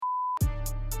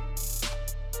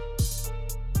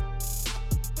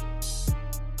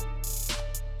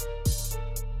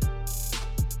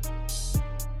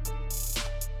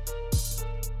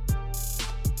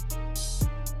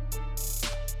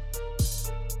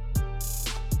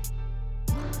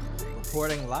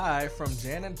Reporting live from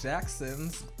Janet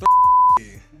Jackson's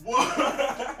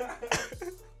What?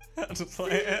 I'm just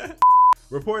playing.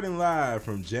 Reporting live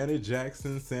from Janet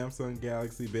Jackson's Samsung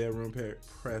Galaxy bedroom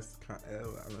press con.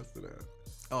 I messed it up.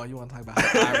 Oh, you want to talk about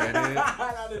how I read it?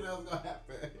 I didn't know it was gonna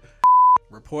happen.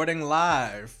 Reporting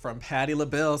live from Patti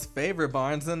LaBelle's favorite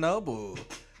Barnes & Noble,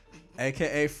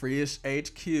 aka Freeish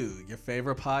HQ. Your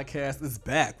favorite podcast is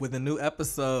back with a new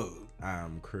episode.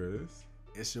 I'm Chris.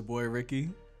 It's your boy Ricky.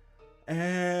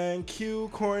 And cue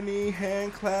corny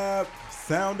hand clap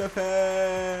sound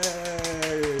effects.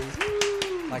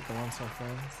 Woo! Like the ones from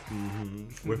Friends.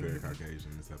 Mm-hmm. We're very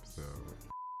Caucasian this episode.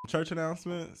 Church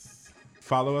announcements.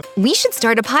 Follow us. We should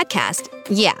start a podcast.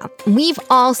 Yeah, we've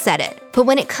all said it. But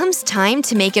when it comes time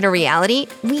to make it a reality,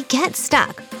 we get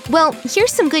stuck. Well,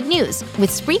 here's some good news.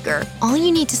 With Spreaker, all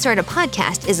you need to start a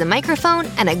podcast is a microphone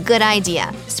and a good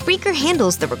idea. Spreaker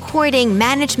handles the recording,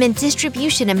 management,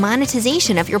 distribution, and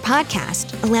monetization of your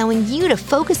podcast, allowing you to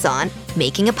focus on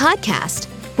making a podcast.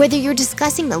 Whether you're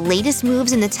discussing the latest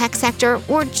moves in the tech sector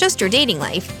or just your dating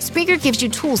life, Spreaker gives you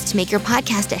tools to make your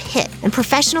podcast a hit and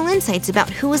professional insights about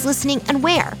who is listening and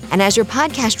where. And as your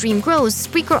podcast dream grows,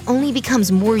 Spreaker only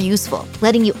becomes more useful,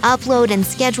 letting you upload and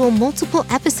schedule multiple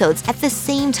episodes at the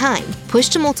same time, push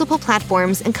to multiple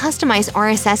platforms, and customize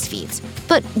RSS feeds.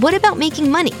 But what about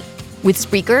making money? With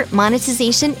Spreaker,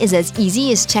 monetization is as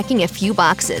easy as checking a few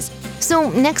boxes. So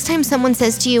next time someone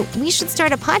says to you, we should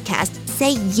start a podcast,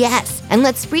 say yes, and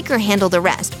let Spreaker handle the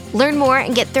rest. Learn more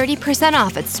and get 30%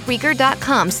 off at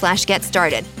Spreaker.com/get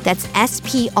started. That's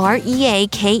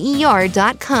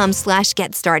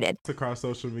SPREAKER.com/get started. Across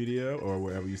social media or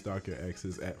wherever you stalk your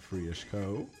exes at Freeish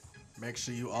Co. Make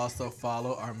sure you also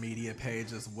follow our media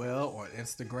page as well on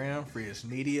Instagram, Freeish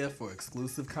Media, for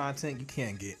exclusive content you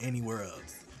can't get anywhere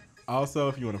else. Also,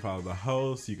 if you want to follow the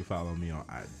host, you can follow me on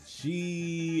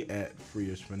IG at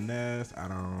Freeish Finesse. I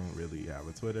don't really have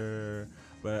a Twitter,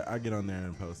 but I get on there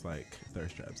and post like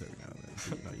thirst traps every now and then.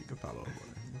 So, you can follow me.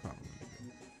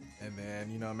 And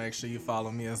then, make sure you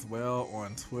follow me as well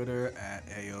on Twitter at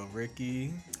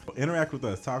AyoRicky. Interact with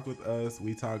us. Talk with us.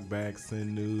 We talk back.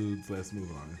 Send nudes. Let's move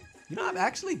on. I've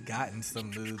actually gotten some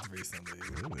nudes recently.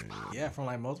 Really? Yeah, from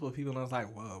like multiple people. And I was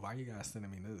like, whoa, why are you guys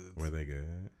sending me nudes? Were they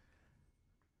good?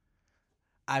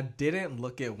 I didn't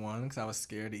look at one because I was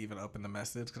scared to even open the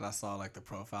message because I saw like the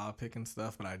profile pic and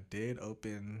stuff. But I did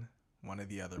open one of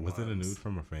the other ones. Was it a nude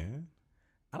from a fan?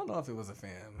 I don't know if it was a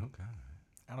fan. Okay.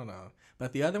 I don't know.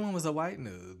 But the other one was a white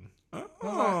nude.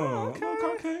 Oh, okay. A little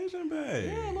Caucasian,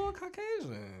 babe. Yeah, a little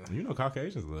Caucasian. You know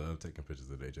Caucasians love taking pictures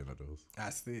of their genitals.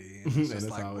 I see. And it's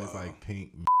like, always whoa. like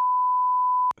pink.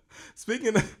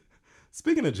 Speaking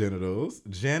of genitals,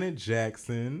 Janet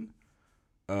Jackson,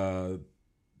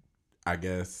 I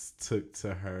guess took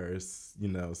to her,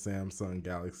 Samsung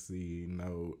Galaxy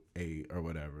Note 8 or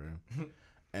whatever,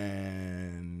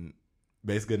 and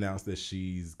basically announced that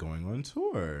she's going on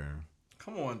tour.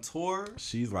 Come on, tour.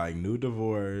 She's like, new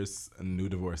divorce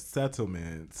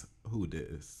settlement. Who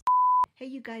dis? Hey,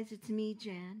 you guys, it's me,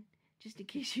 Jan. Just in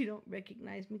case you don't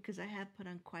recognize me, because I have put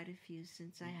on quite a few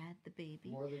since I had the baby.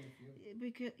 More than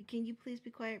a few. Can you please be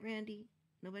quiet, Randy?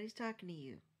 Nobody's talking to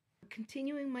you.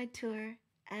 Continuing my tour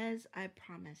as I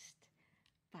promised.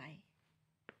 Bye.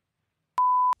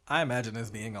 I imagine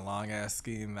this being a long ass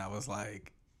scheme that was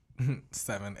like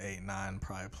 7, 8, 9,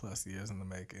 probably plus years in the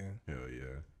making. Hell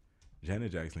yeah.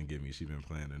 Janet Jackson get me. She been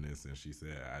planning this since she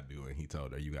said I do, and he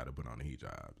told her you got to put on a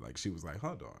hijab. Like she was like,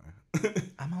 hold on.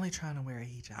 I'm only trying to wear a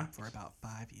hijab for about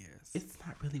 5 years. It's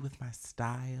not really with my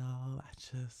style. I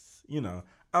just, I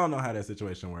don't know how that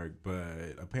situation worked,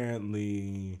 but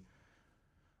apparently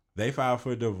they filed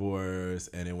for divorce,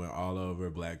 and it went all over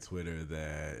Black Twitter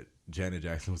that Janet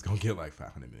Jackson was gonna get like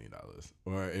 $500 million,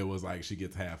 or it was like she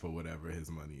gets half of whatever his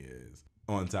money is,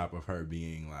 on top of her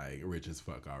being like rich as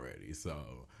fuck already.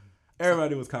 So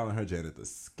everybody was calling her Janet the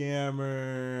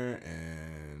scammer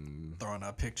and throwing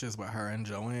up pictures with her and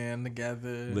Joanne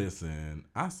together. Listen,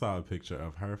 I saw a picture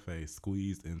of her face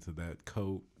squeezed into that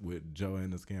coat with Joanne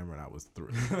the scammer, and I was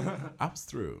through. I was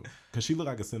through because she looked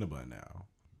like a Cinnabon now.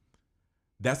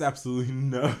 That's absolutely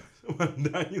no.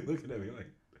 Now you looking at me like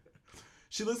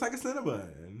she looks like a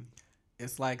Cinnabon.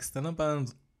 It's like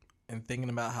Cinnabuns, and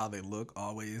thinking about how they look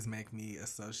always make me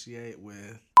associate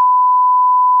with.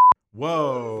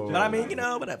 Whoa. But I mean,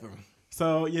 whatever.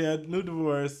 So yeah, new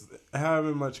divorce.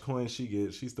 However much coin she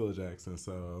gets, she's still a Jackson.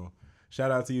 So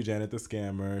shout out to you, Janet the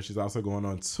scammer. She's also going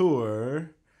on tour,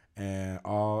 and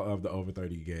all of the over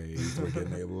 30 gays were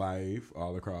getting their life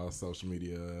all across social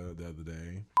media the other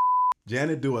day.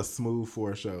 Janet do a smooth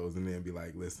 4 shows and then be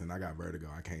like, listen, I got vertigo.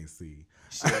 I can't see.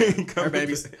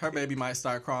 Her baby might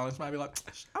start crawling. She might be like,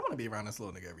 I want to be around this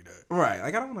little nigga every day. Right.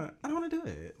 Like, I don't want to do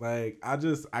it. Like,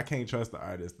 I can't trust the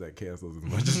artist that cancels as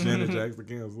much as Janet Jackson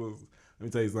cancels. Let me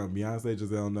tell you something. Beyonce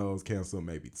Giselle Knowles canceled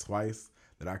maybe twice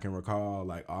that I can recall,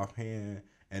 like, offhand.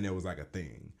 And it was like a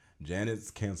thing.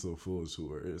 Janet's canceled full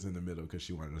tours in the middle because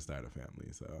she wanted to start a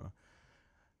family. So,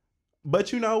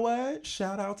 but you know what?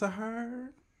 Shout out to her.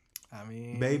 I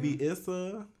mean, Baby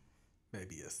Issa.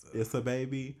 It's a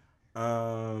baby.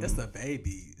 It's a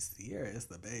baby. Ciara is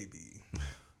the baby.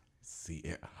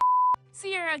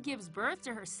 Ciara gives birth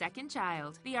to her second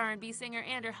child. The R&B singer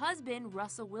and her husband,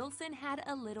 Russell Wilson, had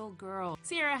a little girl.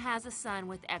 Ciara has a son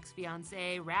with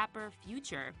ex-fiancé, rapper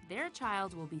Future. Their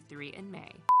child will be 3 in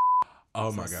May.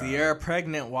 Oh my God. Ciara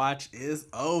pregnant watch is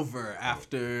over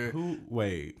after...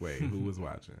 Wait. Who was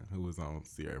watching? Who was on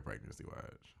Ciara pregnancy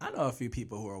watch? I know a few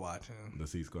people who are watching. The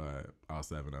C Squad, all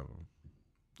 7 of them.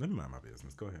 Let me mind my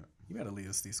business. Go ahead. You better leave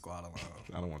the C Squad alone.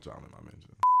 I don't want y'all in my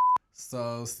mentions.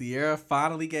 So Ciara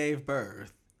finally gave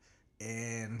birth,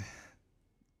 and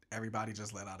everybody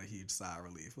just let out a huge sigh of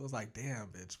relief. It was like, damn,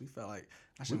 bitch. We felt like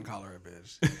I shouldn't call her a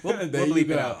bitch. We'll bleep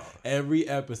it out. Every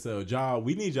episode, y'all,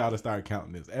 we need y'all to start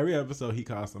counting this. Every episode, he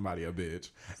calls somebody a bitch,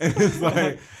 and it's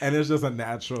like, and it's just a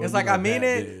natural. It's like, I mean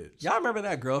it. Bitch. Y'all remember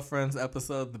that Girlfriends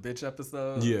episode, the bitch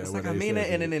episode? Yeah. It's like, I mean it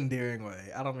in an endearing way.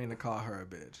 I don't mean to call her a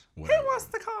bitch. Whatever. He wants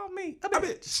to call me a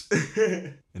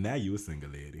bitch. And now you a single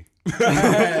lady. I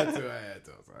had to.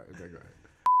 Sorry. Okay, go ahead.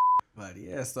 But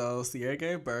yeah, so Ciara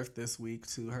gave birth this week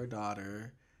to her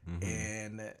daughter,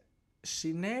 and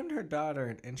she named her daughter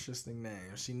an interesting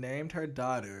name. She named her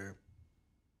daughter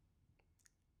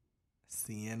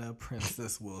Sienna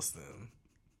Princess Wilson.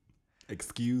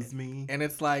 Excuse me? And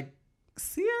it's like,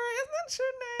 Ciara, isn't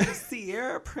your name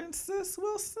Ciara Princess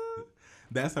Wilson?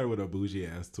 That's her with a bougie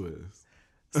ass twist.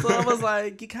 So I was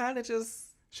like, you kind of just...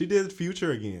 She did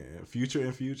Future again. Future.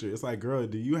 It's like, girl,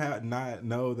 do you not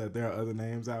know that there are other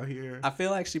names out here? I feel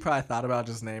like she probably thought about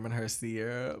just naming her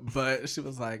Ciara, but she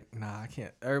was like, nah, I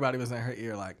can't. Everybody was in her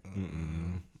ear like,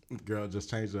 Girl, just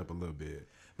change it up a little bit.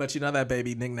 But you know that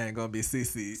baby nickname gonna be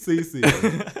Cece.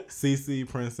 Cece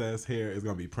Princess Hair is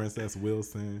gonna be Princess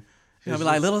Wilson. She'll be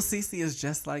like, little Cece is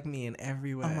just like me in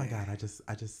every way. Oh my God, I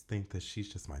just think that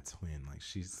she's just my twin. Like,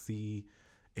 she's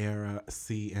Ciara,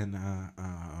 Sienna.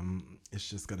 It's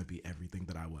just gonna be everything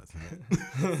that I wasn't.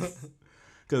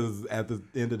 Because at the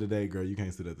end of the day, girl, you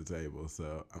can't sit at the table.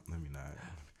 So let me not.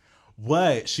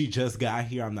 What? She just got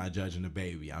here. I'm not judging the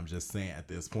baby. I'm just saying at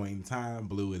this point in time,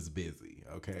 Blue is busy.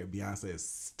 Okay, Beyonce is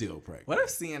still pregnant. What if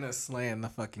Sienna's slaying the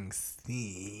fucking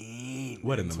scene?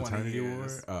 What, in the maternity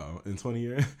ward? Oh, in 20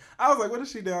 years? I was like, what is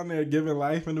she down there giving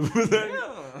life in the maternity?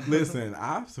 Yeah. Listen,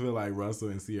 I feel like Russell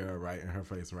and Ciara are right in her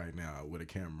face right now with a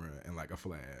camera and like a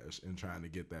flash and trying to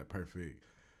get that perfect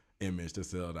image to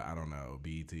sell to, I don't know,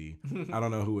 BET. I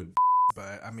don't know who would.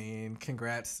 But, I mean,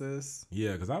 congrats, sis.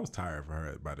 Yeah, because I was tired for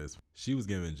her by this. She was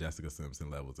giving Jessica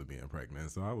Simpson levels of being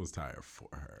pregnant, so I was tired for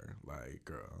her. Like,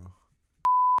 girl.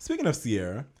 Speaking of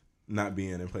Ciara not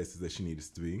being in places that she needs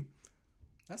to be.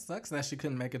 That sucks that she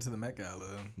couldn't make it to the Met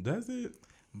Gala. Does it?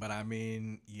 But, I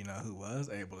mean, you know who was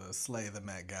able to slay the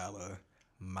Met Gala?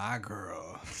 My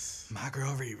girl. My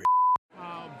girl, Riri.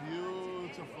 How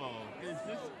beautiful. Is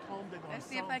this comb they're going to Let's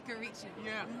see if I can reach you.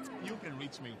 Yeah, you can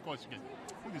reach me. Of course you can.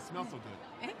 You smell so good.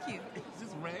 Thank you. Is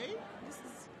this Ray? This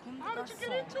is Comme des How did you get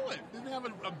Garçons. into it? Did they have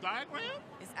a diagram?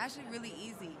 It's actually really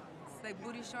easy. It's like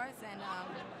booty shorts and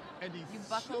And these you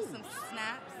buckle shoes. some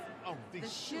snaps. Oh, these The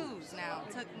shoes now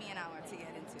took me an hour to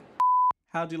get into.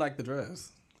 How'd you like the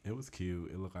dress? It was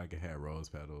cute. It looked like it had rose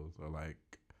petals or like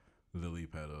lily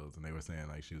petals. And they were saying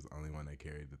like she was the only one that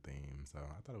carried the theme. So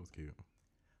I thought it was cute.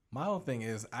 My whole thing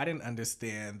is I didn't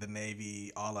understand the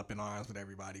Navy all up in arms with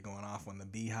everybody going off on the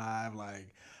Beehive.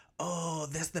 Like, oh,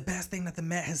 that's the best thing that the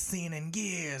Met has seen in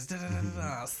years. Da, da, da, da,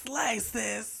 da. Slay,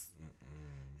 sis.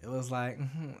 It was like,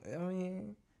 I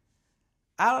mean,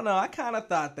 I don't know. I kind of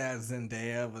thought that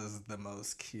Zendaya was the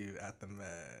most cute at the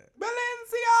Met.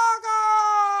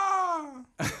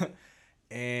 Balenciaga!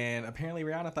 And apparently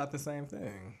Rihanna thought the same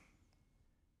thing.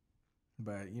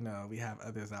 But, you know, we have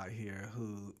others out here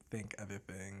who think other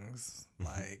things,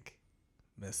 like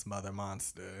Miss Mother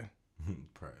Monster.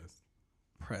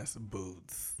 Press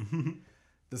Boots.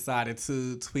 Decided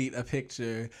to tweet a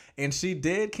picture. And she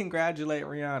did congratulate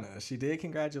Rihanna. She did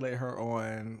congratulate her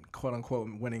on, quote unquote,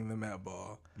 winning the Met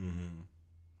Ball. Mm-hmm.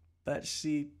 But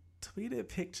she tweeted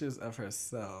pictures of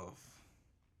herself.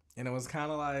 And it was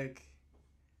kind of like,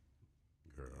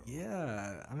 Girl.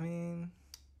 yeah, I mean...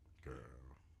 Girl.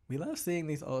 We love seeing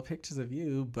these old pictures of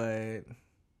you, but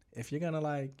if you're gonna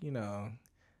like,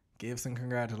 give some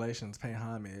congratulations, pay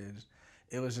homage,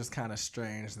 it was just kind of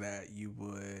strange that you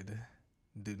would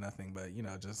do nothing but,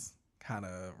 just kind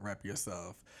of rep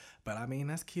yourself. But I mean,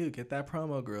 that's cute. Get that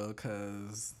promo, girl,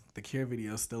 because the Cure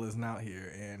video still isn't out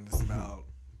here, and it's about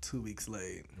 2 weeks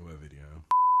late. What video?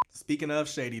 Speaking of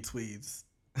shady tweets,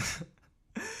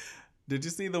 did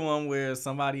you see the one where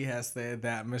somebody has said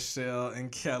that Michelle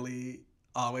and Kelly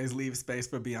always leave space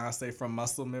for Beyonce from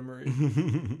muscle memory?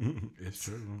 It's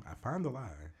true. I find a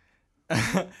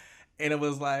lie. And it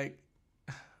was like,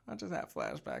 I just had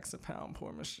flashbacks to Pound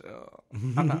Poor Michelle.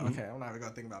 I'm not even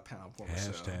gonna think about Pound Poor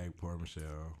Michelle. Hashtag poor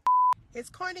Michelle. It's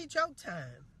corny joke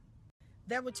time.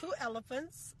 There were 2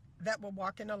 elephants that were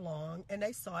walking along and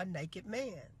they saw a naked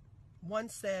man. One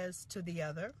says to the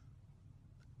other,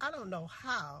 I don't know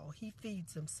how he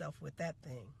feeds himself with that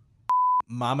thing.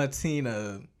 Mama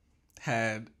Tina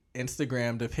had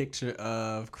Instagrammed a picture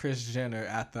of Kris Jenner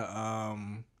at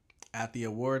the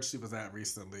awards she was at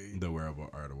recently. The Wearable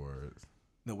Art Awards.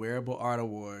 The Wearable Art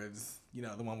Awards.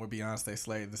 The one where Beyonce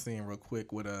slayed the scene real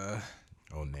quick with a...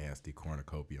 Oh, nasty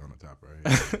cornucopia on the top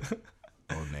right.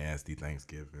 Oh, nasty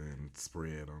Thanksgiving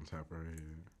spread on top right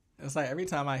here. It's like every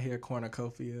time I hear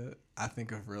cornucopia, I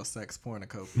think of Real Sex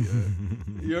Pornucopia.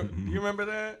 you remember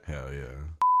that? Hell yeah.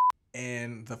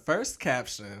 And the first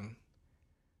caption,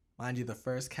 mind you, the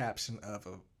first caption of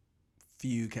a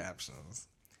few captions.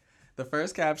 The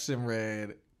first caption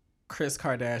read, Kris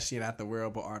Kardashian at the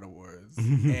Wearable Art Awards.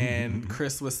 And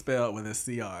Kris was spelled with a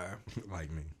CR.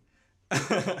 Like me.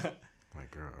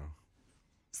 Like, girl.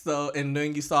 So, and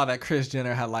then you saw that Kris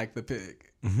Jenner had liked the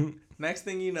pic. Next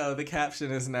thing you know, the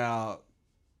caption is now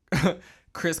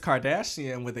Kris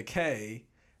Kardashian with a K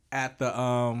at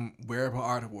the Wearable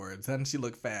Art Awards. Doesn't she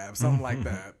look fab? Something like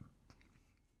that.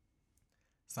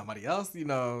 Somebody else,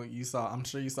 you saw, I'm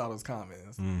sure you saw those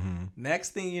comments.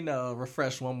 Next thing you know,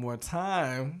 refresh one more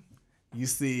time, you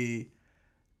see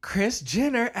Kris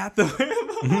Jenner at the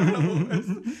Wearable Art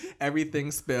Awards.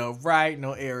 Everything spelled right,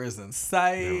 no errors in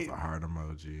sight. There was a heart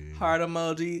emoji. Heart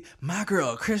emoji. My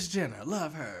girl, Kris Jenner,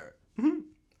 love her.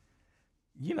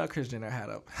 Kris Jenner had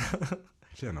a...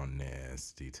 She had no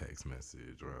nasty text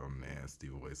message or a nasty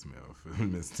voicemail for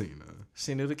Miss Tina.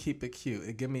 She knew to keep it cute.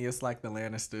 It give me it's like the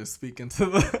Lannisters speaking to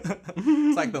the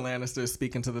it's like the Lannisters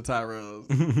speaking to the Tyrells.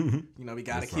 We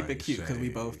gotta keep it cute because we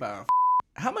both found.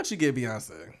 How much you give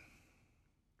Beyonce?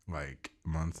 Like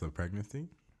months of pregnancy?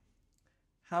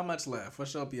 How much left?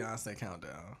 What's your Beyonce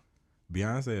countdown?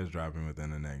 Beyonce is dropping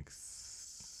within the next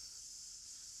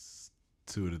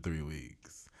 2 to 3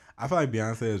 weeks. I feel like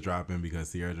Beyonce is dropping because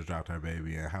Sierra just dropped her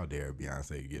baby, and how dare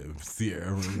Beyonce give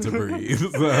Sierra room to breathe.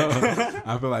 So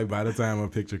I feel like by the time a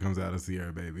picture comes out of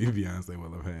Sierra baby, Beyonce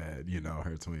will have had,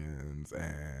 her twins,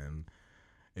 and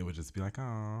it would just be like,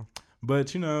 oh. But,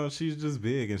 she's just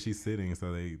big and she's sitting,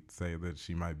 so they say that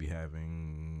she might be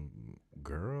having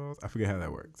girls. I forget how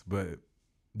that works, but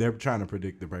they're trying to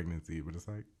predict the pregnancy, but it's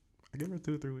like, I give her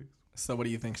 2 to 3 weeks. So what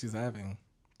do you think she's having?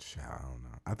 I don't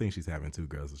know. I think she's having 2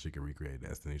 girls so she can recreate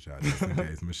Destiny's Child just in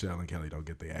case Michelle and Kelly don't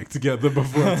get their act together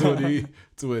before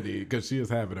 2020 because she is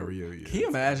having a reunion. Can you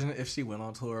imagine if she went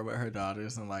on tour with her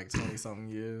daughters in like 20-something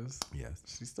years? Yes.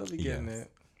 She'd still be getting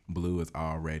it. Blue is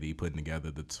already putting together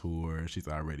the tour. She's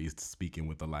already speaking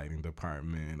with the lighting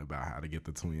department about how to get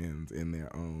the twins in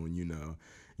their own,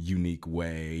 unique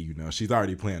way. She's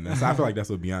already planning that. So I feel like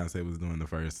that's what Beyonce was doing the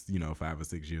first, 5 or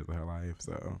 6 years of her life.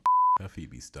 So her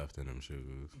feet be stuffed in them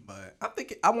shoes. But I'm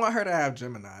thinking, I want her to have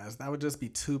Geminis. That would just be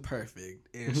too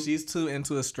perfect. And she's too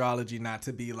into astrology not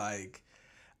to be like,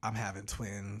 I'm having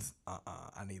twins.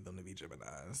 I need them to be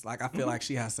Geminis. Like, I feel like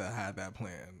she has to have that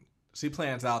plan. She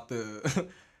plans out the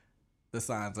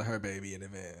signs of her baby in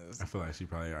advance. I feel like she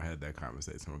probably had that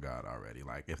conversation with God already.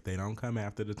 Like, if they don't come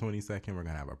after the 22nd, we're going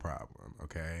to have a problem,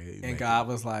 okay? And God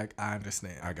was like, I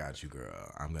understand. I got you,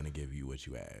 girl. I'm going to give you what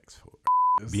you asked for.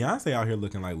 Beyonce out here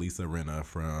looking like Lisa Rinna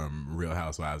from Real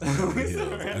Housewives of Beverly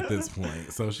Hills at this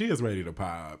point. So she is ready to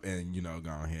pop and,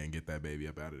 go ahead and get that baby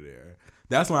up out of there.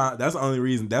 That's the only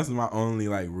reason. That's my only,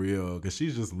 real, because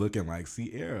she's just looking like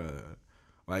Sierra.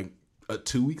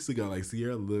 2 weeks ago,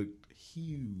 Sierra looked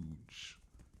huge.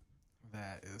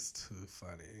 That is too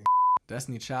funny.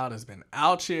 Destiny Child has been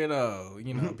out here, though.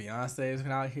 Beyonce has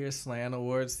been out here slaying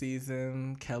award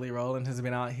season. Kelly Rowland has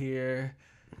been out here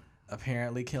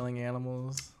apparently killing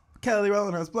animals. Kelly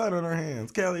Rowland has blood on her hands.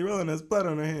 Kelly Rowland has blood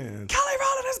on her hands. Kelly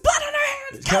Rowland has blood on her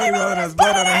hands. Kelly Rowland has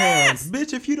blood on her hands.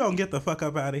 Bitch, if you don't get the fuck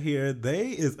up out of here, they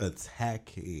is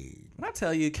attacking. When I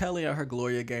tell you, Kelly and her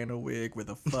Gloria Gaynor wig with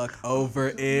a fuck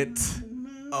over it.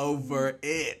 Over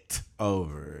it.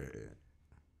 Over it.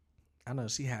 I know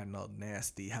she had no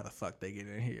nasty. How the fuck they get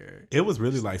in here? It was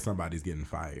really like somebody's getting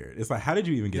fired. It's like, how did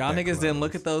you even get Y'all that niggas didn't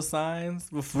look close? at those signs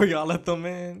before y'all let them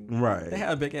in? Right. They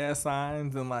had big ass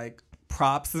signs and like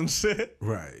props and shit.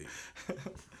 Right.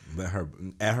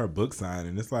 At her book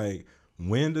signing. It's like,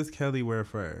 when does Kelly wear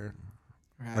fur?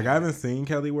 Right. Like, I haven't seen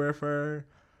Kelly wear fur.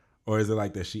 Or is it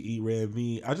like that she eat red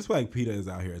meat? I just feel like PETA is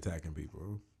out here attacking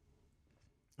people.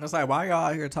 It's like, why y'all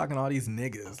out here talking to all these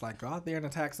niggas? Like, go out there and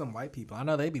attack some white people. I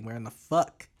know they be wearing the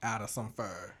fuck out of some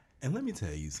fur. And let me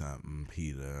tell you something,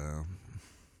 PETA.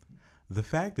 The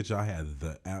fact that y'all had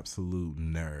the absolute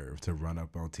nerve to run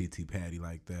up on TT Patty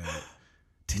like that.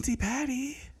 TT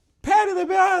Patty? Patty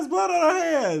LaBelle has blood on her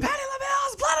hands. Patty LaBelle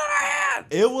has blood on her hands.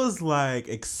 It was like,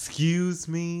 excuse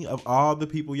me, of all the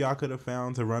people y'all could have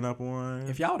found to run up on.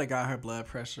 If y'all would have got her blood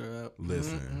pressure up.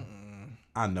 Listen,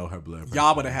 I know her blood pressure.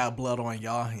 Y'all would have had blood on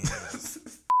y'all hands.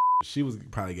 She was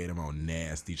probably getting him on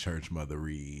nasty church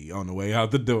mothery on the way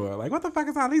out the door. Like, what the fuck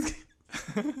is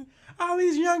all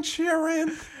these young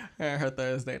children? And her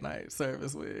Thursday night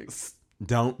service wigs.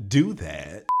 Don't do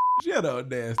that. She had a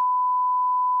nasty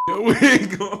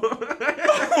wig on.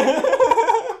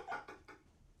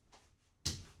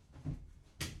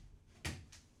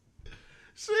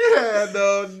 She had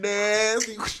no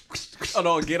nasty. Oh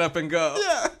no, get up and go.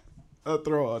 Yeah. A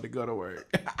throw on to go to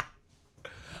work.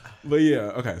 But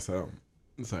yeah, okay, so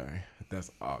sorry.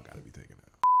 That's all gotta be taken out.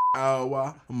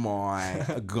 Oh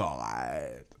my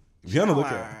God. Be on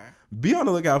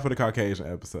the lookout for the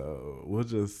Caucasian episode. We'll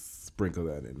just sprinkle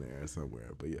that in there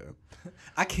somewhere. But yeah.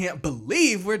 I can't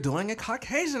believe we're doing a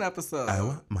Caucasian episode.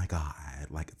 Oh my God.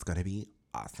 Like, it's gonna be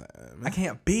awesome. I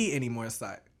can't be any more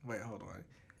excited. Wait, hold on.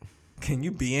 Can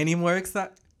you be any more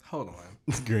excited? Hold on.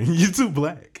 Green, you too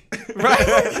black.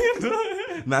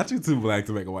 Right? Not you too black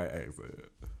to make a white accent.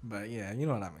 But yeah, you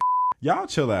know what I mean. Y'all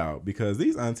chill out because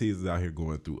these aunties is out here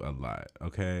going through a lot,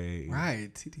 okay?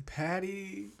 Right. TT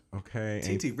Patty. Okay.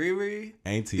 TT Riri.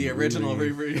 Auntie the original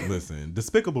Riri. Listen,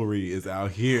 Despicable Riri is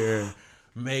out here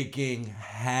making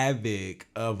havoc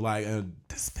of like a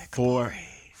four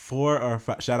or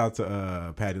five. Shout out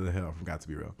to Patty LaHelle from Got to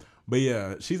Be Real. But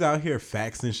yeah, she's out here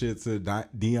faxing shit to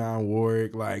Dionne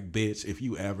Warwick. Like, bitch, if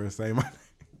you ever say my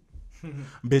name,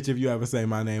 bitch, if you ever say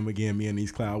my name again, me and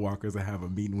these cloud walkers will have a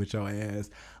meeting with your ass.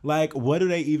 Like, what do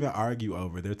they even argue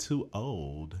over? They're too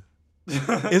old.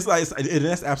 It's like, and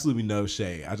that's absolutely no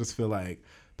shade. I just feel like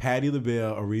Patti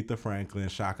LaBelle, Aretha Franklin,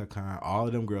 Shaka Khan, all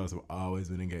of them girls have always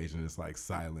been engaged in this like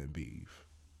silent beef.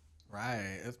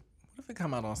 Right. What if it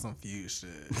come out on some feud shit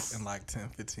in like 10,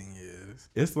 15 years?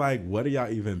 It's like, what are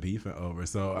y'all even beefing over?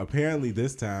 So apparently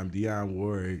this time, Dionne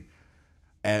Warwick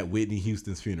at Whitney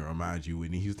Houston's funeral. Mind you,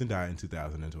 Whitney Houston died in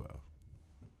 2012.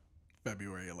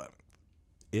 February 11th.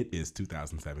 It is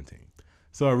 2017.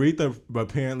 So Aretha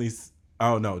apparently,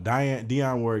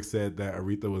 Dionne Warwick said that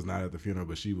Aretha was not at the funeral,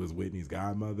 but she was Whitney's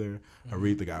godmother. Mm-hmm.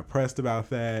 Aretha got pressed about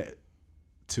that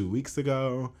 2 weeks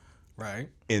ago. Right.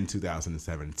 In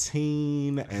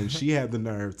 2017. And she had the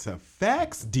nerve to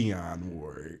fax Dionne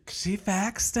Warwick. She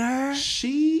faxed her?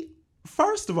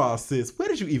 First of all, sis, where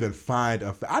did you even find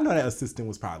I know that assistant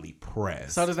was probably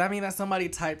pressed. So does that mean that somebody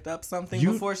typed up something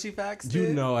before she faxed it?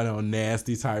 You know, I know a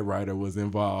nasty typewriter was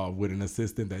involved with an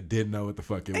assistant that didn't know what the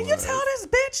fuck it was. And you tell this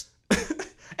bitch,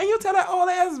 and you tell that old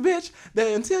ass bitch that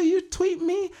until you tweet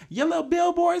me your little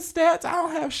Billboard stats, I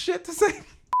don't have shit to say.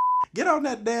 Get on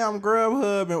that damn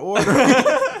Grubhub and order.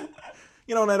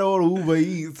 Get on that old Uber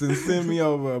Eats and send me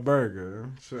over a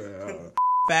burger. Sure.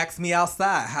 Fax me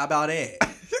outside. How about it?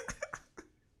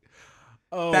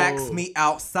 Fax me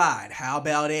outside. How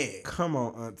about it? Come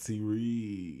on, Auntie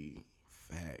Reed.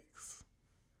 Facts.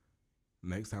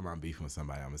 Next time I'm beefing with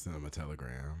somebody, I'm going to send them a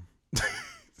telegram.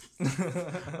 I'm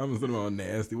going to send them on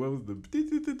nasty. What was the...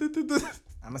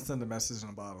 I'm going to send a message in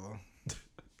a bottle.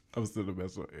 I'm still the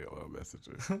best on AOL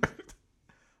Messenger.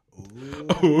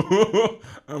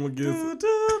 I'm going to get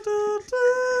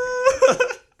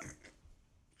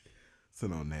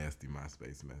send on nasty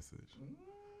MySpace message.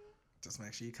 Just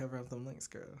make sure you cover up them links,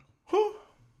 girl.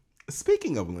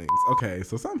 Speaking of links, okay,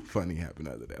 so something funny happened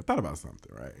the other day. I thought about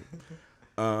something, right?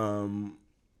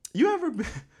 You ever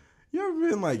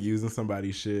been like using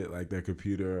somebody's shit, like their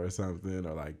computer or something,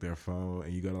 or like their phone,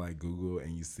 and you go to like Google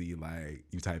and you see like,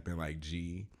 you type in like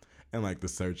G, and like the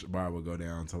search bar will go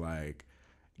down to like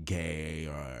gay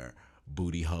or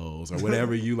booty holes or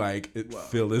whatever you like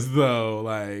feel as though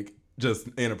like just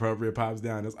inappropriate pops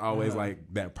down. It's always like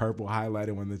that purple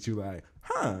highlighted one that you like,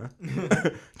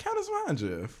 Countess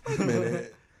Ranja, wait a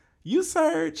minute. You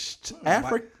searched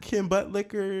African butt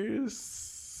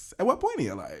lickers at what point in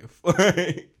your life?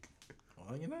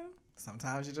 Well, you know,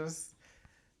 sometimes you just,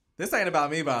 This ain't about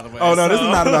me, by the way. Oh, no, this is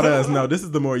not about us. No, this is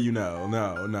the more you know.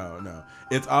 No.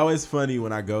 It's always funny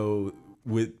when I go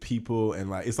with people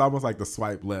and like, it's almost like the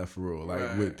swipe left rule, like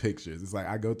Right. with pictures. It's like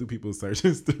I go through people's search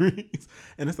histories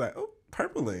and it's like, oh,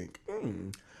 purple ink.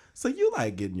 So you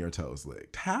like getting your toes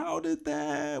licked. Where did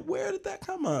that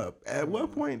come up? At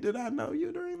what point did I know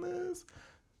you during this?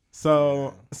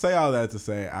 So say all that to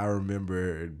say, I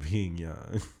remembered being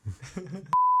young.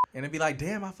 And it'd be like,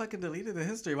 damn, I fucking deleted the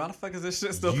history. Why the fuck is this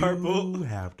shit still purple? You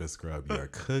have to scrub your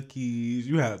cookies.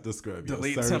 You have to scrub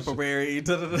Delete your search. temporary.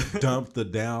 Dump the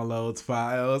downloads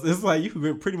files. It's like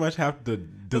you pretty much have to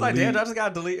delete Like, damn, I just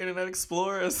gotta delete Internet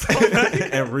Explorer or something.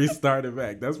 and restart it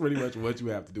back. That's pretty much what you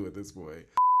have to do at this point.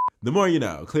 The more you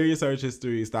know. Clear your search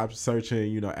history. Stop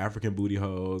searching, African booty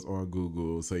holes on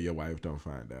Google so your wife don't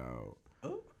find out.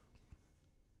 Oh.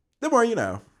 The more you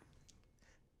know.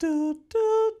 Do,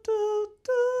 do, do,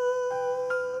 do.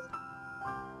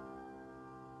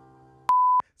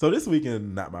 So this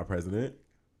weekend, Not My President.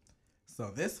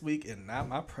 So this week in Not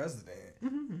My President,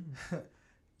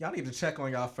 y'all need to check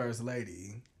on y'all first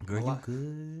lady. Girl, you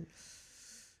good?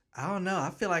 I don't know.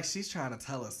 I feel like she's trying to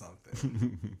tell us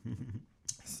something.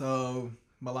 So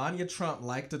Melania Trump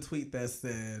liked a tweet that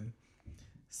said,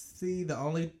 "See, the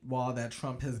only wall that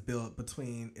Trump has built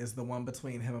is the one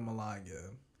between him and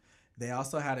Melania." They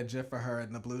also had a gif for her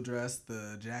in the blue dress,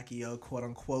 the Jackie O quote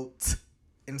unquote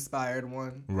inspired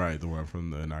one. Right, the one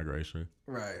from the inauguration.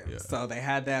 Right. Yeah. So they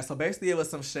had that. So basically it was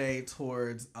some shade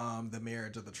towards the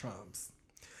marriage of the Trumps.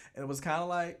 And it was kind of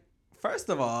like, first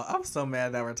of all, I'm so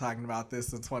mad that we're talking about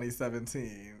this in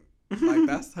 2017. Like,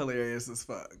 that's hilarious as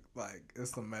fuck. Like,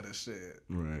 it's some meta shit.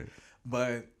 Right.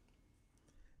 But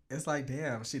it's like,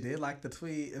 damn, she did like the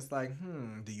tweet. It's like,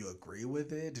 do you agree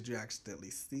with it? Did you accidentally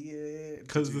see it?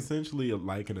 Because essentially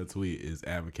liking a tweet is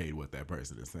advocating what that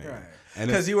person is saying. Right. And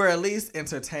Because you were at least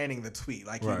entertaining the tweet.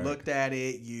 Like, you Right. looked at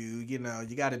it, you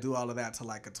got to do all of that to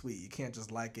like a tweet. You can't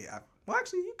just like it. Well,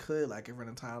 actually, you could like it from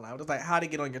the timeline. It's like, how to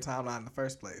get on your timeline in the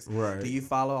first place? Right. Do you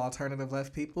follow alternative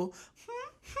left people?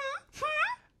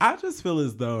 I just feel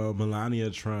as though Melania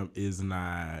Trump is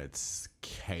not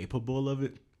capable of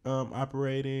it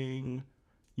operating,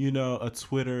 a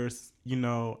Twitter,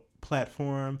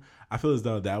 platform. I feel as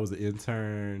though that was an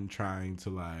intern trying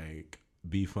to like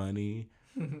be funny.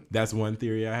 That's one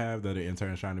theory I have, that an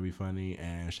intern's trying to be funny.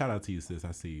 And shout out to you, sis.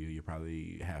 I see you. You're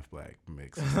probably half black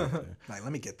mixed. Or something. Like,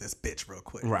 let me get this bitch real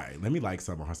quick. Right. Let me like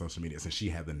some on her social media since she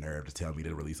had the nerve to tell me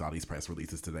to release all these press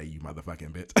releases today, you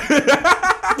motherfucking bitch.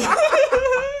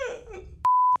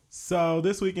 So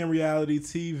this week in reality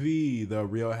TV, the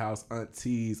Real House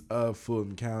Aunties of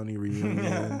Fulton County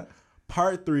reunion.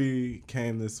 Part 3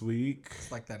 came this week.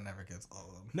 It's like that never gets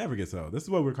old. Never gets old. This is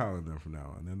what we're calling them from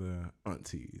now on. They're the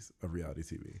aunties of reality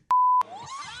TV.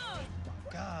 Oh,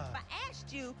 God. I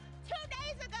asked you 2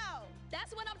 days ago.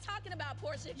 That's what I'm talking about,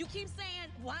 Portia. You keep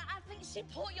saying, why I think she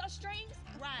pulled your strings?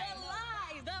 Right.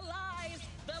 The lies.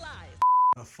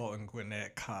 A Fulton,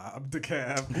 Gwinnett, Cobb,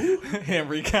 DeKalb,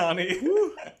 Henry County,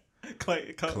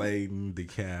 Clayton,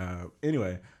 DeKalb.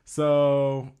 Anyway,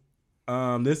 so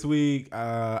this week,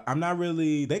 I'm not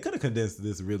really. They could have condensed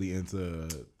this really into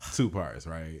 2 parts,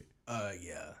 right?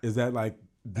 Yeah. Is that like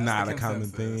That's not the a common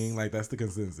consensus. thing? Like that's the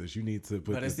consensus. You need to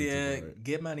put. But this it's into part.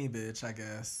 get money, bitch, I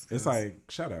guess. It's like,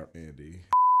 shout out Andy.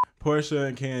 Portia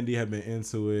and Candy have been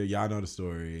into it. Y'all know the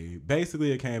story.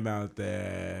 Basically, it came out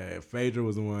that Phaedra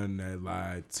was the one that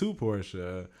lied to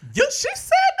Portia. Yo, she said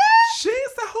that? She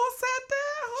said, who said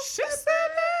that? She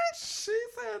said that? She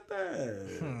said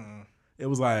that. It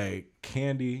was like,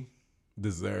 Candy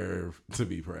deserved to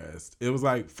be pressed. It was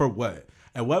like, for what?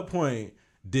 At what point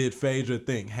did Phaedra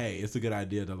think, hey, it's a good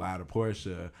idea to lie to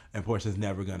Portia, and Portia's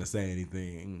never going to say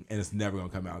anything, and it's never going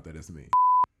to come out that it's me?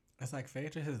 It's like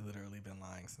Phaedra has literally been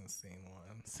lying since scene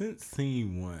 1. Since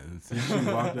scene 1. Since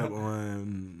she walked up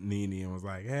on Nene and was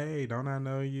like, hey, don't I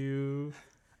know you?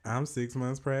 I'm 6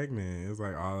 months pregnant. It was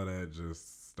like all of that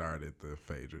just started the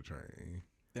Phaedra train.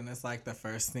 Then it's like the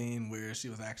first scene where she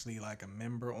was actually like a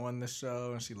member on the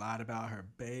show and she lied about her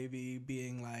baby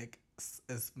being like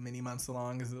as many months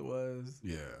along as it was.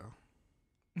 Yeah.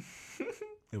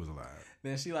 It was a lie.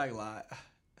 Then she like lied.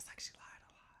 It's like she lied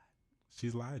a lot.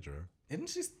 She's Lydra.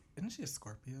 Isn't she a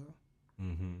Scorpio?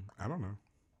 Mm-hmm. I don't know.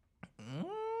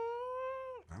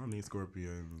 I don't need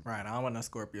Scorpion. Right, I don't want no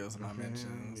Scorpios in my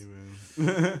mentions.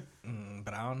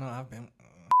 But I don't know. I've been.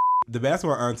 The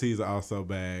basketball aunties are also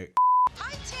back.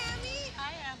 Hi, Tammy.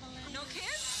 Hi, Evelyn. No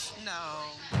kids? No.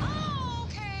 Oh,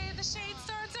 okay. The shade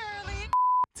starts early.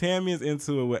 Tammy is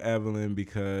into it with Evelyn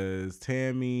because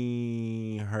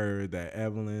Tammy heard that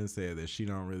Evelyn said that she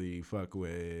don't really fuck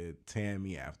with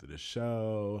Tammy after the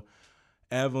show.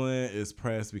 Evelyn is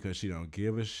pressed because she don't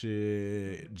give a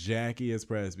shit. Jackie is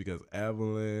pressed because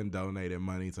Evelyn donated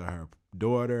money to her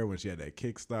daughter when she had that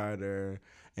Kickstarter,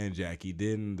 and Jackie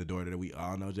didn't. The daughter that we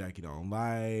all know Jackie don't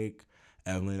like.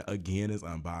 Evelyn again is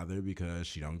unbothered because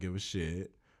she don't give a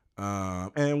shit.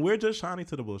 And we're just shiny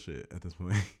to the bullshit at this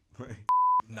point.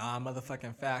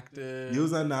 Non-motherfucking factor.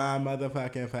 Use a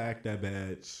non-motherfucking factor,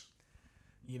 bitch.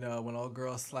 You know, when old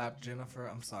girl slapped Jennifer.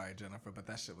 I'm sorry, Jennifer, but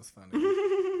that shit was funny.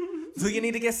 Do you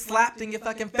need to get slapped in your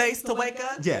fucking face to wake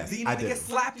up? Yes, Do you I need to do. get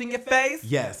slapped in your face?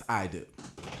 Yes, I do.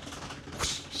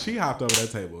 She hopped over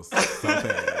that table so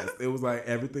fast. It was like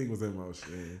everything was in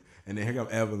motion. And then here come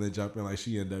Evelyn jumping like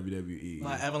she in WWE.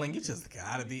 Like, Evelyn, you just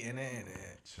gotta be in it.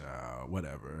 Child,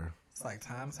 whatever. It's like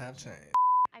times have changed.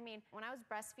 I mean, when I was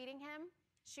breastfeeding him,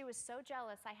 she was so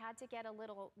jealous. I had to get a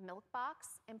little milk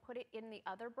box and put it in the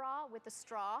other bra with a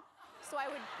straw. So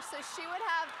she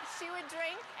would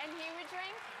drink and he would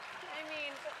drink. I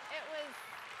mean,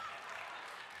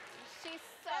 she's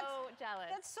so jealous.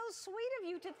 That's so sweet of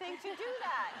you to think to do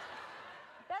that.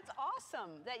 That's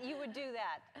awesome that you would do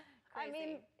that. Crazy. I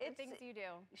mean, the things you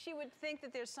do. She would think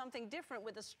that there's something different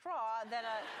with a straw than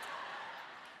a,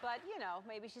 but you know,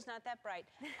 maybe she's not that bright.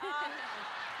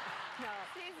 No.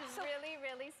 She's really,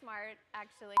 really smart,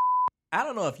 actually. I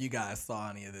don't know if you guys saw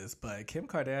any of this, but Kim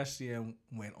Kardashian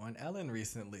went on Ellen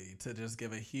recently to just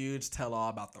give a huge tell-all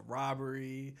about the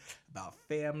robbery, about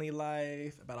family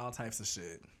life, about all types of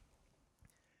shit.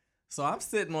 So I'm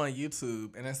sitting on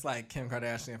YouTube, and it's like Kim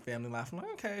Kardashian family life. I'm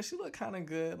like, okay, she look kind of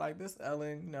good. Like this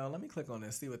Ellen, you know, let me click on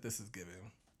this, see what this is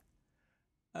giving.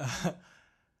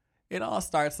 It all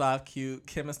starts off cute.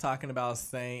 Kim is talking about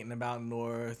Saint and about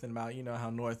North and about, you know, how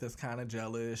North is kind of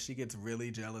jealous. She gets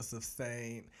really jealous of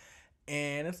Saint.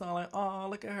 And it's all like, oh,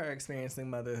 look at her experiencing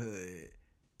motherhood.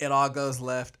 It all goes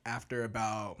left after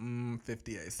about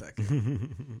 58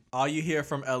 seconds. All you hear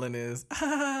from Ellen is,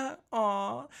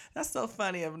 aw, that's so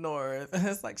funny of North.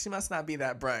 It's like, she must not be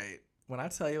that bright. When I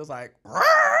tell you, it was like,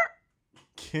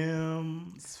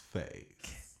 Kim's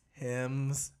face.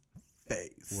 Kim's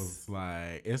face. Was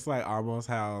like, it's like almost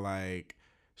how like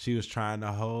she was trying to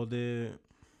hold it.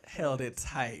 Held it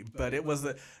tight, but it was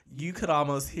you could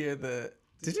almost hear the,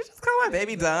 did you just call my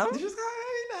baby dumb? Did you just call my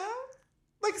baby dumb?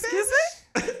 Like, excuse me?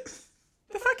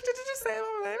 The fuck did you just say about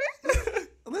my baby?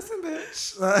 Listen,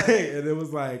 bitch. Like, and it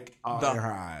was like all in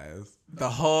her eyes. The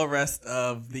whole rest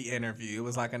of the interview, it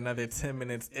was like another 10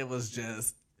 minutes. It was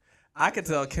just, I could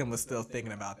tell Kim was still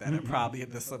thinking about that, and probably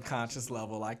at the subconscious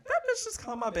level, like, that bitch just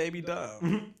called my baby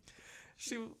dumb.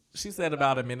 She said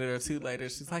about a minute or two later,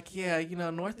 she's like, yeah, you know,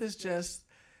 North is just,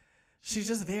 she's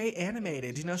just very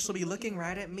animated. You know, she'll be looking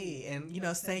right at me and, you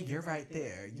know, say, you're right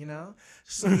there, you know?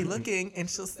 She'll be looking and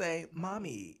she'll say,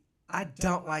 Mommy, I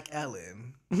don't like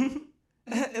Ellen. Isn't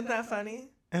that funny?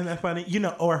 Isn't that funny? You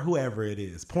know, or whoever it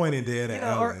is, pointing dead at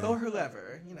Ellen. Or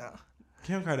whoever, you know.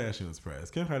 Kim Kardashian was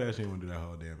pressed. Kim Kardashian wouldn't do that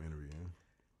whole damn interview.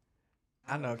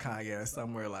 I know Kanye is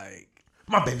somewhere like,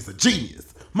 my baby's a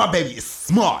genius. My baby is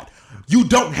smart. You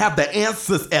don't have the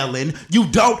answers, Ellen. You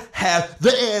don't have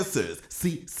the answers.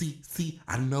 See,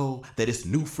 I know that it's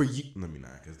new for you. Let me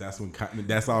not, because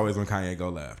that's always when Kanye go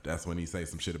left. That's when he say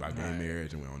some shit about gay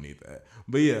marriage, and we don't need that.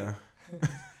 But yeah.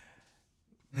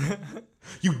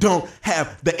 You don't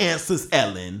have the answers,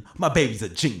 Ellen. My baby's a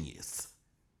genius.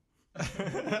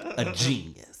 A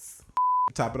genius.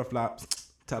 Top of the flops.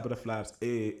 Top of the flops. Top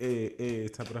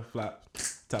of the flop.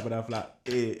 Top of the flop.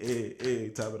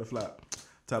 Top of the flop.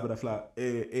 Top of the flop.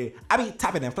 I be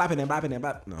topping and flopping and bopping and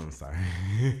bop. No, I'm sorry.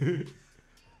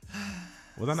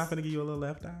 Was I not going to give you a little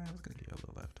left eye? I was going to give you a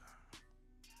little left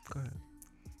eye. Go ahead.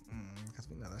 Because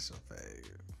we know that's your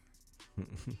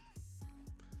fave.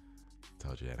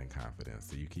 Told you that in confidence.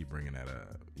 So you keep bringing that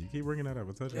up.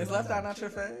 I told you. Is left eye not your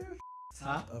fave?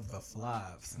 Top of the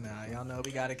flops. Now, y'all know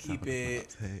we got to keep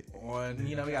it on,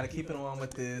 you know, we got to keep it on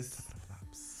with this.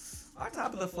 Our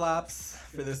top of the flops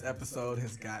for this episode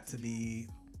has got to be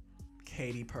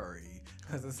Katy Perry.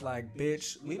 Because it's like,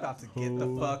 bitch, we about to get the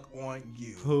fuck on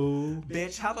you. Who?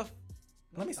 Bitch,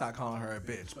 let me stop calling her a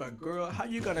bitch. But girl, how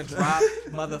you gonna drop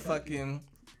motherfucking,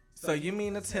 so you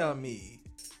mean to tell me,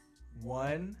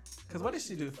 one, because what did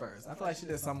she do first? I feel like she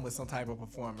did something with some type of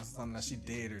performance, something that she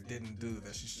did or didn't do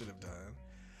that she should have done.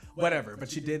 Whatever, but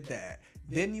she did that.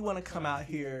 Then you want to come out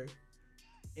here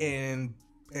and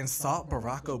insult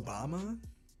Barack Obama?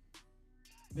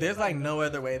 There's like no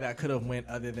other way that could have went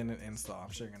other than an insult.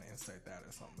 I'm sure you're going to insert that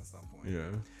or something at some point.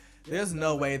 Yeah. There's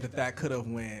no way that could have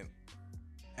went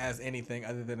as anything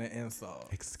other than an insult.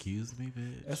 Excuse me,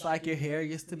 bitch. It's like your hair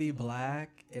used to be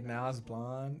black and now it's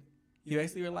blonde. You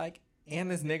basically were like, And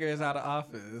this nigga is out of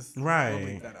office. Right. We'll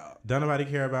bleep that out. Don't nobody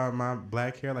care about my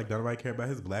black hair like don't nobody care about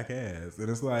his black ass. And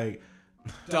it's like,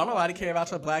 don't nobody care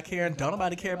about your black hair, and don't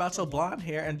nobody care about your blonde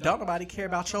hair, and don't nobody care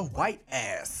about your white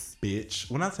ass.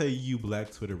 Bitch. When I tell you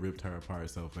black Twitter ripped her apart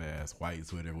so fast, white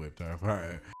Twitter whipped her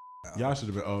apart. Y'all should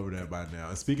have been over that by now.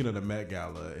 And speaking of the Met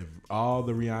Gala, if all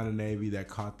the Rihanna Navy that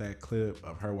caught that clip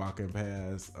of her walking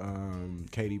past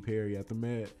Katy Perry at the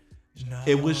Met, no.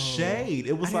 It was shade.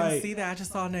 It was I didn't like, see that. I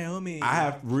just saw Naomi. I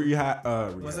have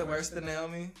was it worse than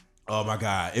Naomi? Oh my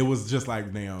God. It was just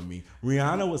like Naomi.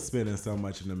 Rihanna was spending so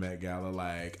much in the Met Gala.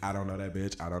 Like, I don't know that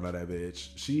bitch. I don't know that bitch.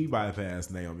 She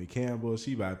bypassed Naomi Campbell.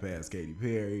 She bypassed Katy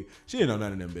Perry. She didn't know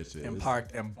none of them bitches.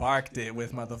 Embarked it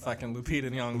with motherfucking Lupita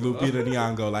Nyong'o. Lupita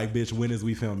Nyong'o. Like, bitch, when is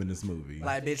we filming this movie?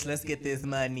 Like, bitch, let's get this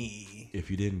money.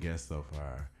 If you didn't guess so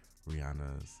far,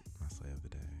 Rihanna's my slay of the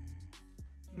day.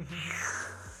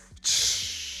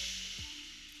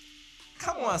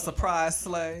 Come on, surprise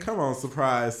slay. Come on,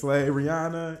 surprise slay.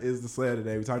 Rihanna is the slay of the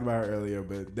day. We talked about her earlier,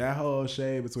 but that whole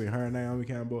shade between her and Naomi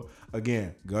Campbell,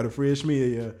 again, go to Frisch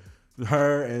Media.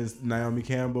 Her and Naomi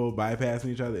Campbell bypassing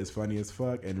each other is funny as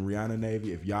fuck. And Rihanna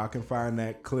Navy, if y'all can find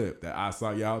that clip that I saw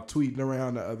y'all tweeting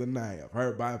around the other night of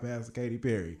her bypassing Katy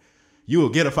Perry, you will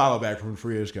get a follow back from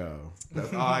Frischco.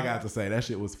 That's all I got to say. That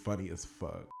shit was funny as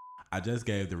fuck. I just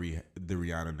gave the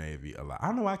Rihanna Navy a lot. I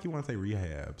don't know why I keep wanting to say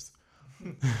rehabs.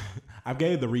 I've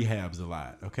gave the rehabs a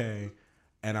lot, okay?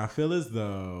 And I feel as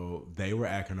though they were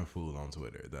acting a fool on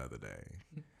Twitter the other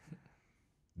day.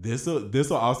 This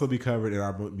will also be covered in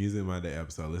our Music Monday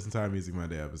episode. Listen to our Music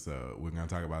Monday episode. We're going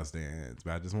to talk about stands.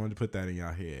 But I just wanted to put that in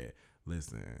y'all head.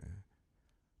 Listen,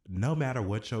 no matter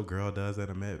what your girl does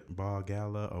at a Met Ball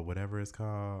Gala or whatever it's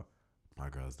called, my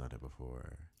girl's done it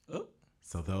before. Oh.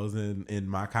 So those in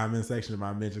my comment section, in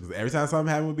my mentions, because every time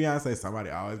something happens with Beyonce, somebody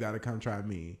always got to come try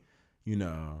me. You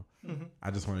know, I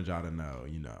just wanted y'all to know,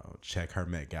 you know, check her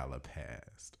Met Gala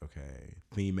past, okay?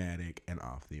 Thematic and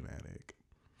off thematic.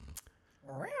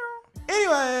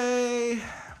 Anyway,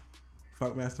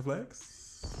 Funk Master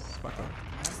Flex.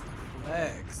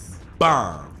 Flex.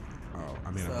 Bomb. Oh,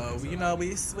 I mean, so, you know,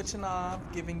 we switching off,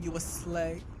 giving you a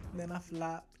slay, then a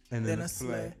flop, and then a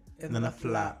slay, and then a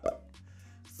flop.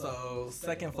 So,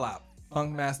 second flop,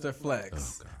 Funk Master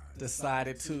Flex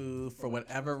decided to, for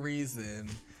whatever reason,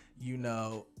 you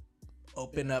know,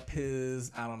 open up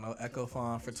his, I don't know, Echo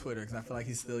Font for Twitter, because I feel like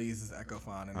he still uses Echo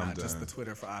Font and not just the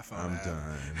Twitter for iPhone. I'm app.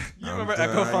 done. You remember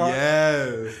Echo Font?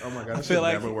 Yes. Oh my God, that shit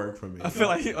like never worked for me. I feel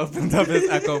like he opened up his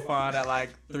Echo Font at like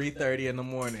 3:30 in the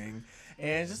morning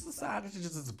and just decided to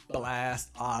just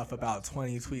blast off about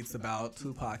 20 tweets about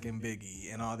Tupac and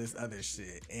Biggie and all this other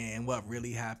shit. And what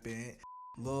really happened,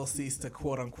 Lil C's to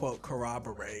quote unquote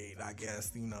corroborate, I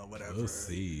guess, you know, whatever. Lil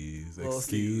C's.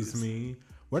 Excuse me.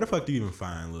 Where the fuck do you even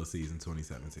find Lil C's in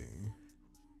 2017?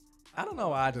 I don't know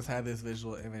why I just had this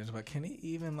visual image, but can he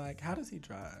even, like, how does he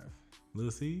drive?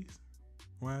 Lil C's?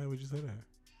 Why would you say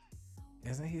that?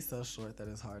 Isn't he so short that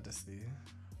it's hard to see?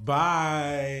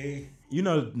 Bye. You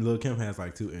know Lil Kim has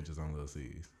like 2 inches on Lil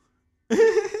C's.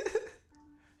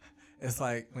 It's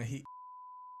like when he...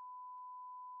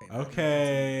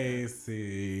 Okay,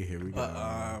 see, here we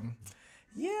go.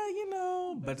 Yeah, you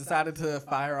know, but decided to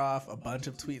fire off a bunch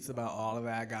of tweets about all of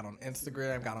that. Got on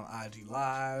Instagram, got on IG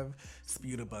Live,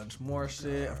 spewed a bunch more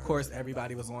shit. Of course,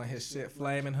 everybody was on his shit,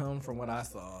 flaming him from what I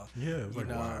saw. Yeah, it was like,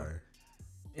 why?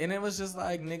 And it was just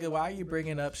like, nigga, why are you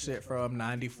bringing up shit from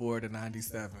 94 to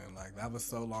 97? Like, that was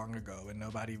so long ago and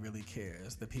nobody really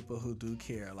cares. The people who do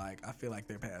care, like, I feel like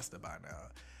they're past it by now.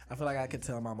 I feel like I could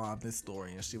tell my mom this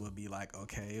story and she would be like,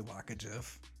 okay, Waka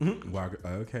Jiff.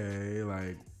 Okay,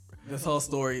 like... This whole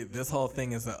story, this whole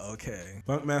thing is a okay.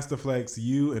 Funk Master Flex,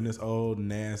 you and this old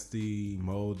nasty,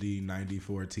 moldy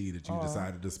 94 tea that you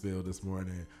decided to spill this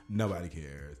morning, nobody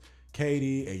cares.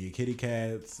 Katie and your kitty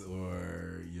cats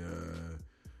or your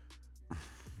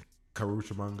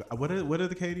Karuchamunga. What are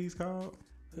the Katies called?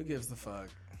 Who gives a fuck?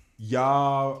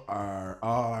 Y'all are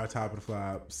all our top of the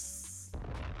flops.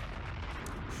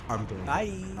 I'm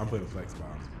putting flex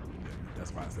bombs.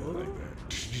 That's why I said it like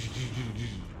that.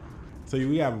 So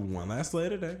we have one last slay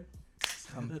today.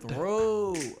 Come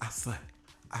through. I slay.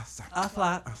 I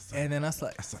flop. And then I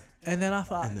slay. And then I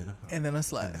flop. And then I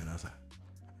slay.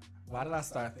 Why did I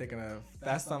start thinking of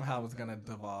that somehow was gonna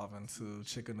devolve into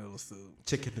chicken noodle soup?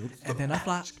 Chicken noodle soup. And then I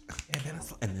flop. And then I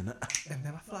slay. And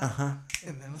then I flop.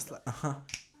 And then I slay.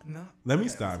 No. Let me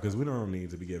stop because we don't need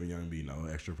to be giving Young B no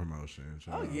extra promotion.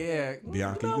 Oh yeah.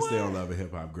 Bianca, you can stay on Love and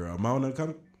Hip Hop, girl. Mona,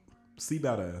 come. See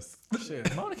about us.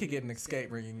 Shit, Mona can get an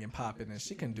escape reunion popping and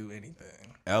she can do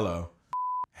anything. Hello.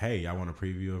 Hey, y'all want a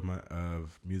preview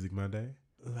of Music Monday?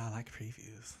 Ooh, I like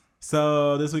previews.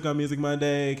 So this week on Music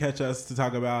Monday, catch us to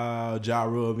talk about Ja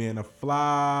Rule being a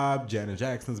flop, Janet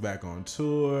Jackson's back on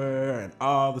tour, and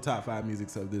all the top 5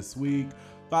 musics of this week.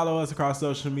 Follow us across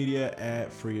social media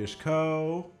at Freeish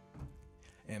Co.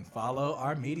 And follow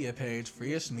our media page,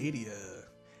 Freeish Media.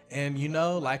 And you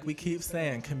know, like we keep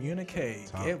saying,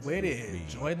 communicate, get with it,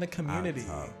 join the community. I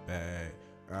talk back,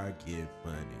 I get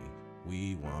money.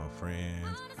 We want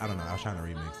friends. I don't know. I was trying to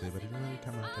remix it, but it didn't really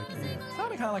come out that good. It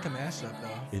sounded kind of like a mashup,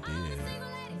 though. It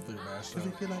did. Mashup. Does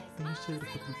it feel like things should have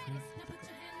put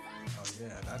Oh,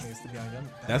 yeah. That needs to be on your...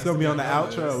 That's going to be on the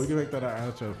outro. We can make that our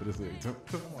outro for this week.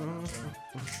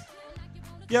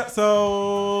 Yep,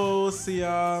 so see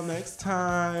y'all next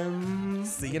time.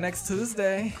 See you next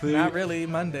Tuesday. Not really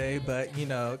Monday, but, you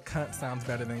know, cunt sounds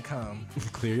better than cum.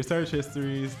 Clear your search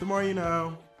histories. The more you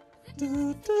know.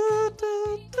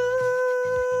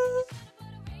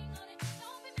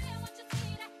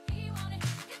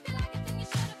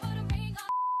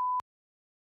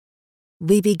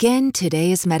 We begin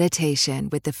today's meditation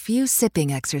with a few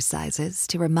sipping exercises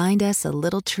to remind us a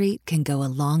little treat can go a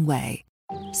long way.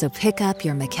 So pick up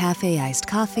your McCafe iced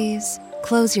coffees,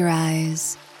 close your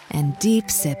eyes, and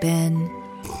deep sip in.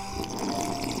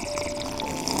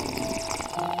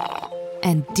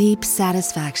 And deep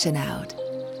satisfaction out.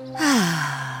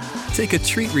 Take a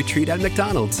treat retreat at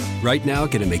McDonald's. Right now,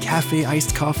 get a McCafe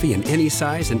iced coffee in any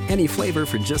size and any flavor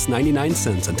for just 99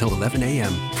 cents until 11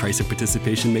 a.m. Price of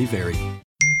participation may vary.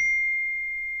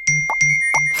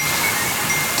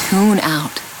 Tune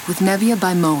out with Nebia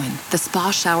by Moen, the spa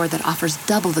shower that offers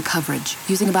double the coverage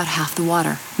using about half the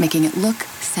water, making it look,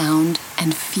 sound,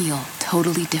 and feel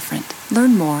totally different.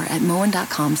 Learn more at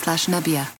moen.com/Nebia.